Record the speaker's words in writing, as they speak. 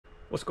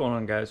What's going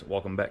on, guys?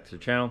 Welcome back to the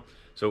channel.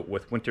 So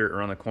with winter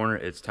around the corner,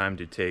 it's time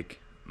to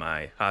take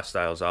my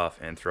Hostiles off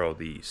and throw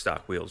the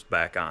stock wheels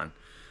back on.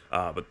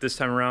 But this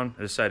time around,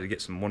 I decided to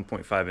get some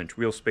 1.5-inch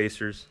wheel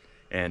spacers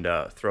and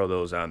throw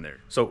those on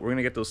there. So we're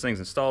gonna get those things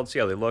installed, see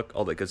how they look,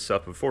 all that good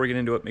stuff. Before we get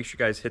into it, make sure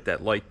you guys hit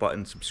that like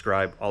button,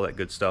 subscribe, all that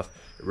good stuff.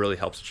 It really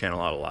helps the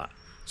channel out a lot.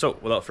 So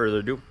without further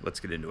ado, let's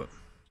get into it.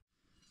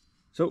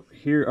 So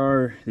here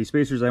are the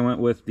spacers I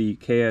went with, the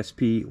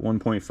KSP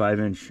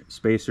 1.5-inch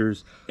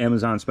spacers,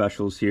 Amazon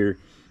specials here.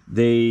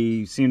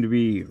 They seem to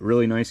be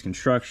really nice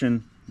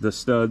construction. The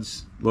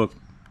studs look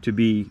to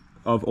be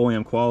of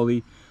OEM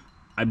quality.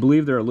 I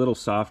believe they're a little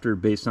softer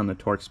based on the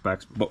torque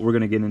specs, but we're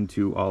going to get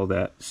into all of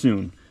that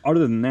soon. Other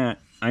than that,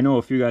 I know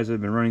a few guys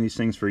have been running these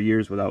things for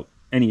years without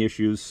any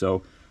issues,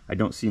 so I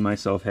don't see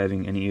myself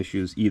having any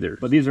issues either.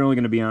 But these are only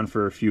going to be on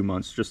for a few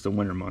months, just the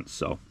winter months,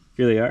 so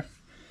here they are.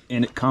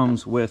 And it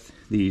comes with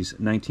these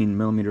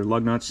 19mm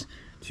lug nuts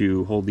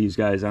to hold these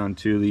guys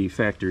onto the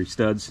factory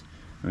studs.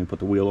 Let me put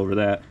the wheel over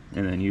that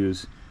and then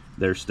use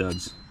their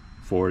studs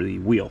for the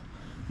wheel.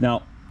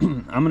 Now,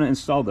 I'm going to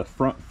install the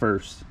front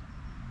first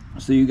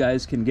so you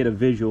guys can get a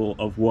visual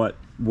of what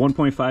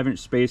 1.5-inch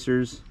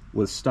spacers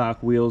with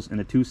stock wheels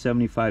and a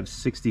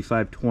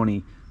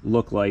 275/65/20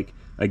 look like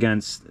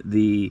against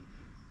the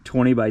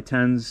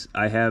 20x10s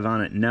I have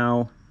on it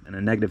now and a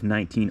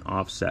 -19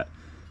 offset.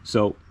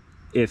 So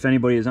if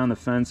anybody is on the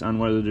fence on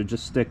whether to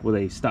just stick with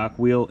a stock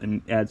wheel and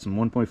add some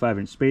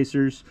 1.5-inch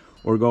spacers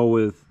or go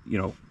with, you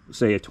know,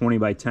 say a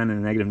 20x10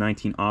 and a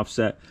 -19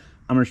 offset,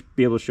 I'm going to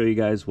be able to show you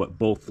guys what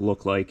both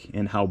look like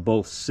and how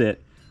both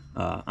sit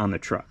on the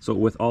truck. So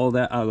with all of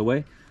that out of the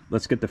way,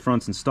 let's get the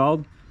fronts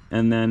installed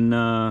and then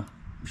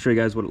show you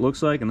guys what it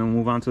looks like, and then we'll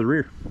move on to the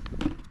rear.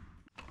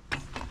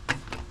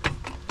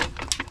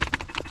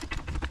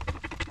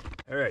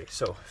 Alright,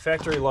 so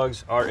factory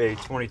lugs are a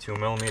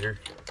 22mm.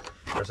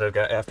 Of course, I've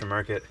got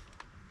aftermarket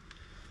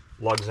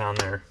lugs on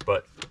there,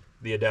 but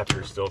the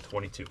adapter is still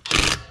 22.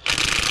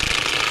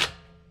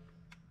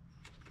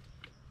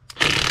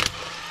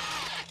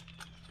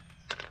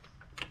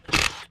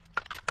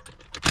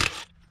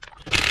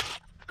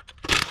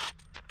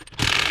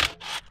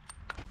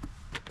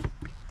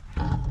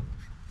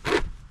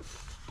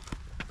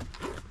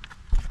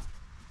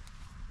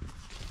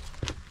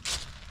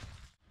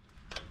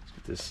 Let's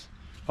get this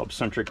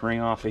hub-centric ring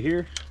off of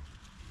here.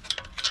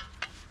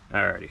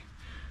 Alrighty.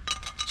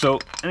 So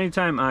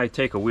anytime I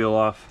take a wheel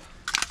off,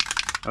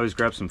 I always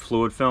grab some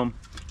fluid film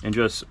and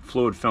just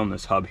fluid film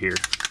this hub here.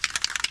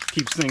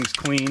 Keeps things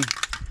clean,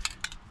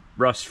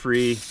 rust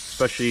free,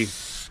 especially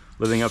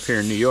living up here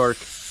in New York.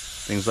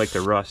 Things like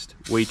to rust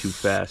way too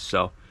fast,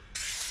 so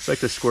just like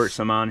to squirt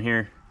some on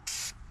here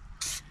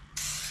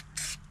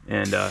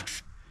and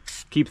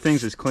keep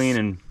things as clean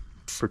and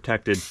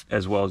protected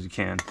as well as you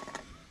can.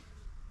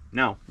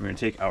 Now we're going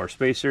to take our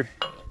spacer,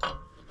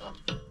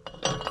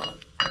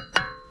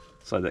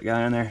 slide that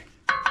guy in there.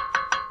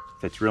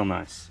 Fits real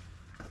nice.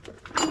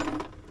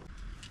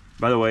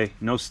 By the way,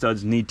 no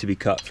studs need to be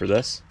cut for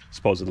this,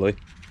 supposedly.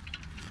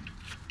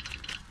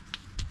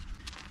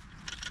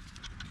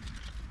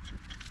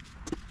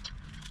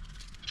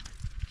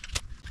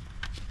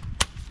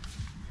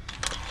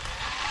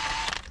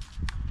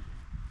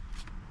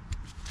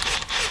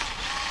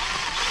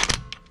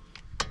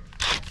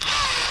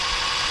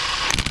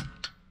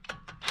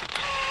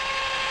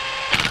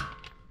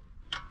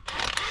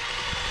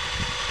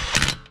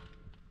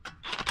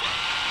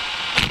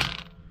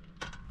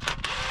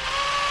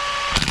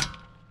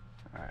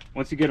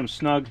 Once you get them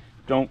snug,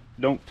 don't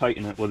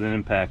tighten it with an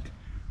impact.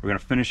 We're going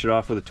to finish it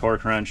off with a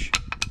torque wrench.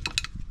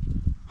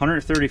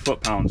 130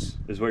 foot-pounds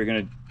is what you're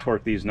going to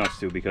torque these nuts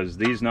to, because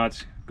these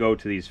nuts go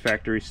to these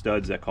factory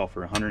studs that call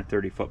for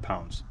 130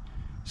 foot-pounds.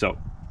 So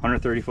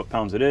 130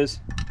 foot-pounds it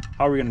is.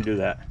 How are we going to do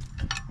that?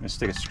 I'm going to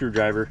stick a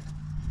screwdriver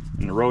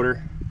in the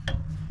rotor.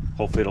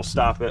 Hopefully it'll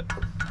stop it.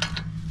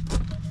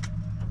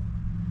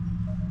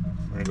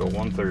 We're going to go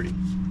 130.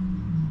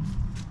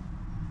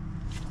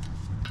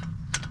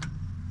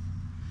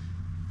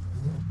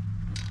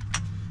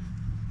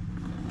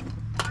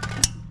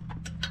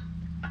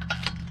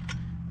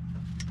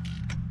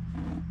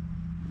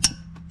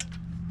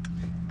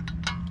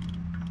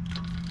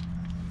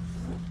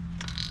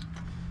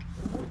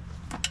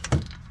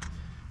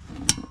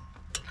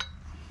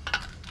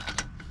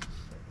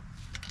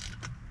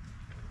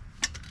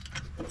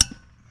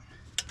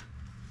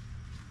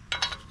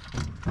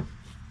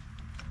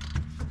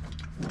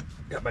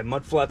 Got my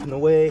mud flap in the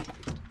way.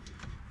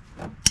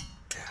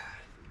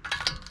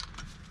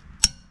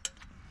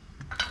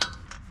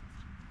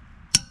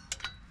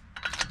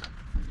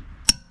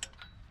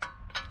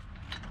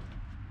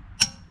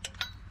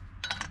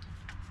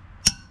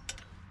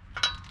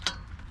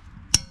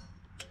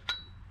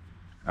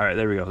 All right,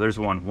 there we go. There's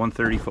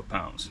 130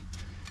 foot-pounds.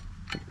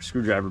 Take your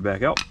screwdriver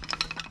back out.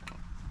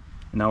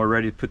 And now we're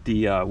ready to put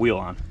the wheel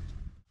on.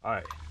 All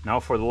right,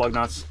 now for the lug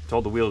nuts to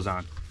hold the wheels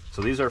on.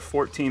 So these are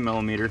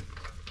 14mm.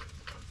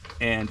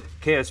 And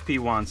KSP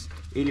wants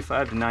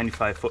 85 to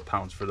 95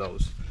 foot-pounds for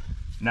those.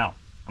 Now,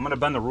 I'm going to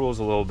bend the rules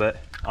a little bit.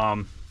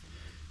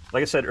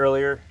 like I said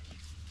earlier,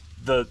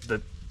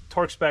 the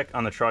torque spec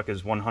on the truck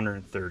is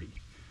 130.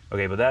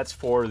 Okay, but that's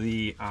for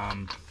the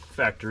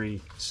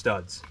factory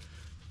studs.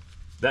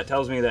 That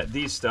tells me that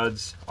these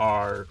studs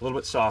are a little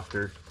bit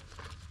softer,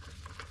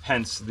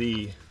 hence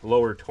the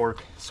lower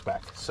torque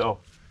spec. So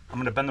I'm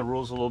gonna bend the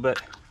rules a little bit.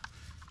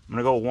 I'm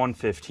gonna go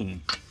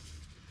 115.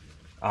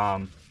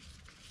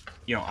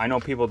 You know, I know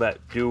people that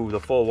do the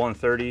full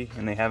 130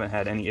 and they haven't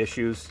had any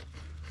issues,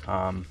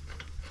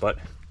 but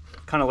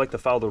kind of like to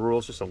follow the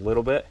rules just a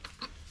little bit.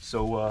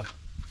 So I'm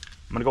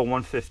gonna go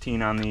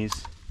 115 on these,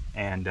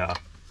 and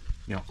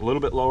you know, a little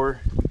bit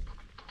lower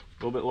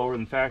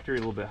than factory, a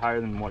little bit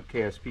higher than what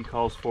KSP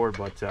calls for,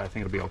 but I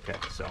think it'll be okay.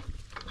 So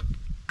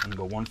I'm gonna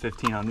go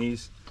 115 on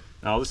these.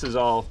 Now this is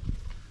all,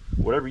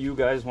 whatever you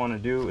guys want to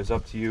do is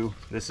up to you.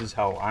 This is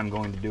how I'm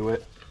going to do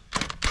it.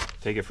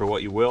 Take it for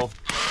what you will.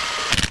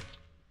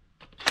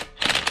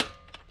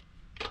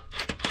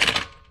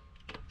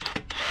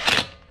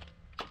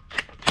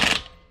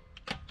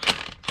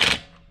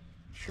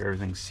 Sure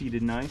everything's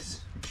seated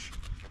nice, which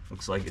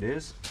looks like it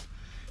is.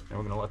 Now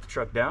we're going to let the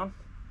truck down.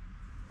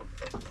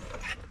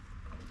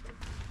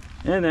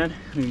 And then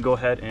we can go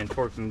ahead and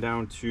torque them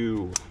down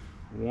to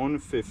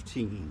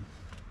 115.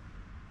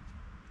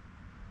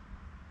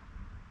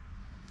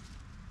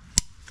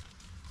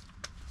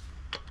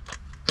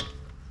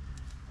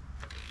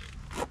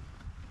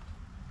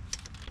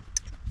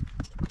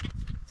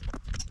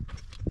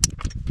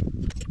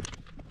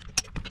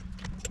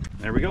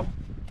 There we go.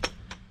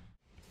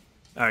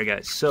 All right,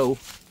 guys, so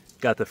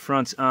got the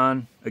fronts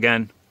on.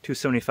 Again,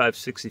 275,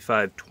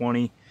 65,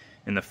 20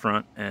 in the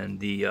front, and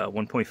the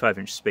 1.5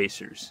 inch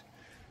spacers.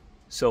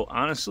 So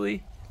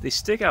honestly, they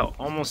stick out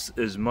almost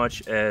as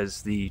much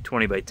as the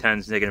 20 by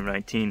 10s,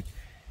 -19,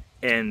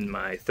 and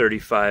my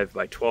 35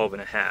 by 12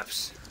 and a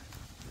halves.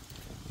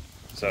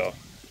 So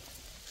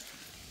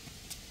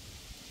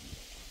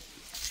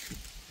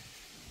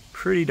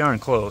pretty darn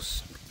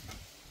close.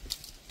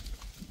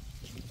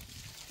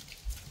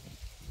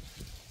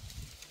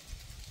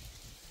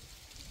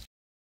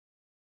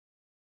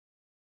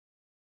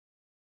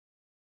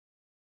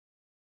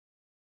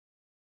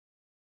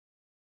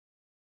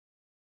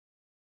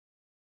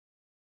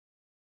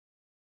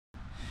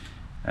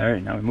 All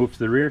right, now we move to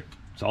the rear.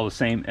 It's all the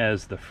same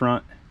as the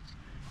front.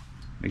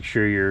 Make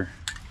sure your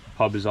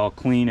hub is all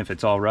clean. If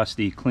it's all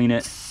rusty, clean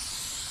it.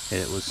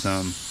 Hit it with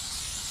some,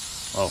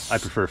 well, I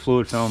prefer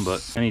fluid film,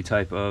 but any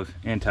type of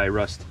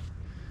anti-rust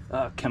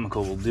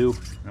chemical will do.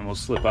 And we'll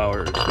slip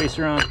our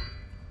spacer on.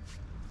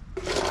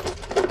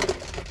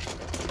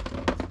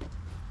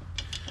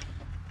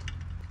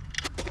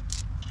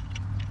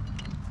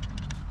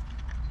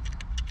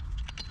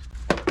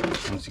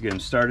 Once you get them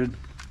started,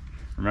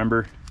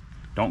 remember,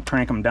 don't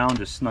crank them down,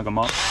 just snug them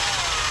up.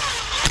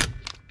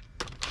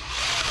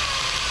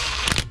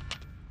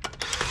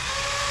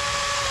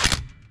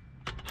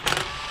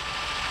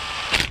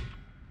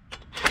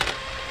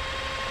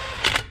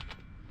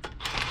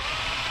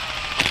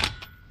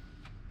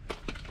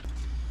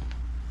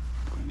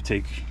 We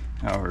take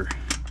our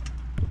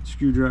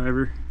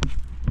screwdriver,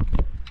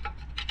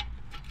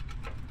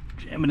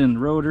 jam it in the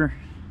rotor,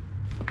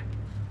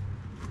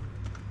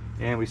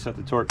 and we set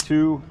the torque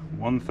to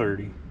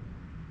 130.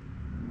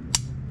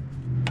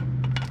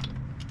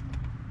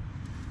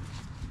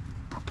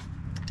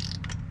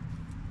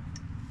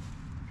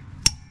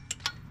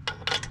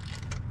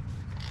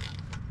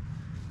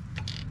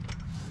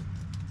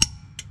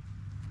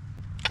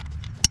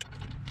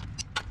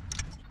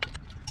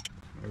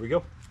 There we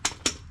go.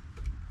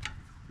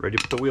 Ready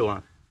to put the wheel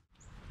on.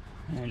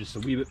 And just a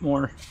wee bit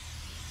more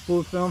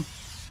fluid film.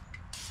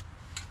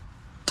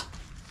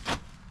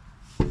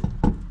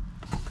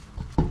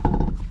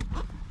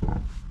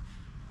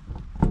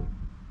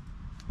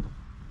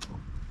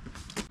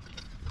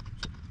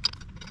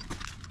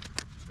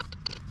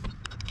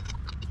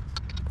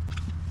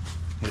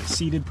 Get it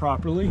seated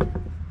properly.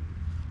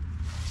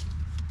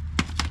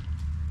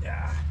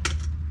 Yeah.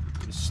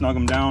 Just snug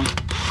them down.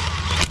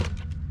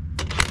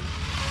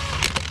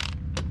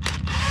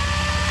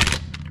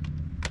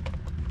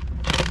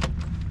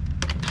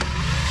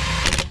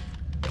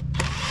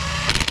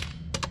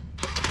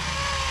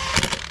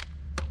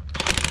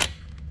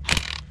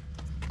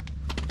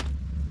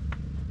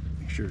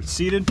 Sure it's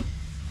seated.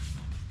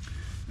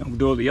 And we'll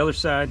do the other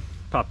side,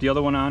 pop the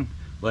other one on,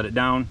 let it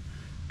down,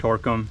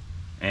 torque them,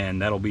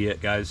 and that'll be it,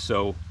 guys.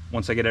 So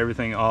once I get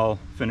everything all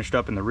finished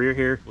up in the rear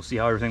here, we'll see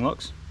how everything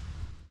looks.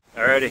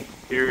 Alrighty,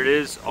 here it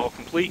is, all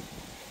complete.